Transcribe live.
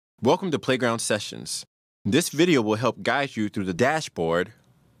Welcome to Playground Sessions. This video will help guide you through the dashboard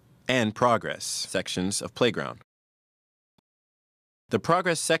and progress sections of Playground. The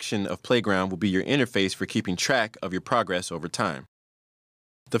progress section of Playground will be your interface for keeping track of your progress over time.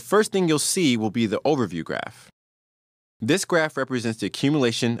 The first thing you'll see will be the overview graph. This graph represents the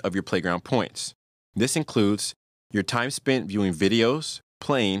accumulation of your Playground points. This includes your time spent viewing videos,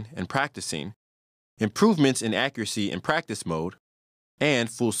 playing, and practicing, improvements in accuracy in practice mode,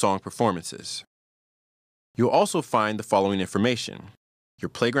 and full song performances. You'll also find the following information: your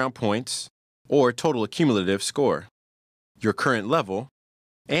Playground points, or total accumulative score, your current level,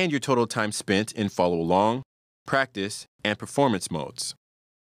 and your total time spent in follow along, practice, and performance modes.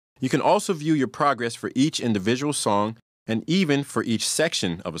 You can also view your progress for each individual song and even for each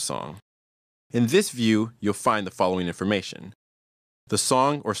section of a song. In this view, you'll find the following information: the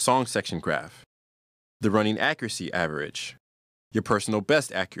song or song section graph, the running accuracy average, your personal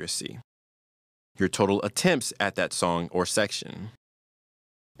best accuracy, your total attempts at that song or section,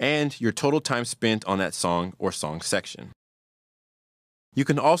 and your total time spent on that song or song section. You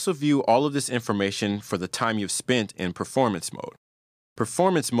can also view all of this information for the time you've spent in performance mode.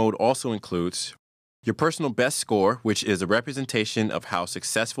 Performance mode also includes your personal best score, which is a representation of how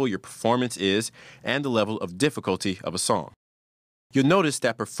successful your performance is and the level of difficulty of a song. You'll notice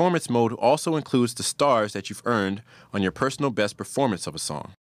that performance mode also includes the stars that you've earned on your personal best performance of a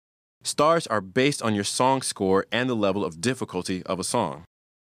song. Stars are based on your song score and the level of difficulty of a song.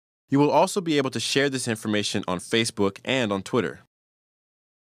 You will also be able to share this information on Facebook and on Twitter.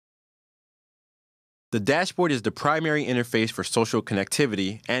 The dashboard is the primary interface for social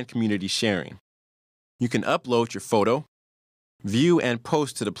connectivity and community sharing. You can upload your photo, view and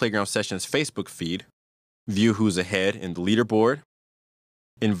post to the Playground Sessions Facebook feed, view who's ahead in the leaderboard,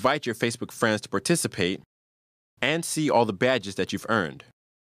 invite your Facebook friends to participate, and see all the badges that you've earned.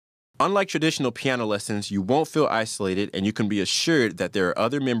 Unlike traditional piano lessons, you won't feel isolated, and you can be assured that there are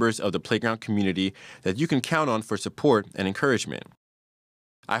other members of the Playground community that you can count on for support and encouragement.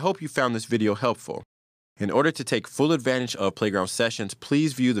 I hope you found this video helpful. In order to take full advantage of Playground Sessions,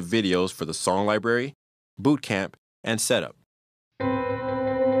 please view the videos for the song library, bootcamp, and setup.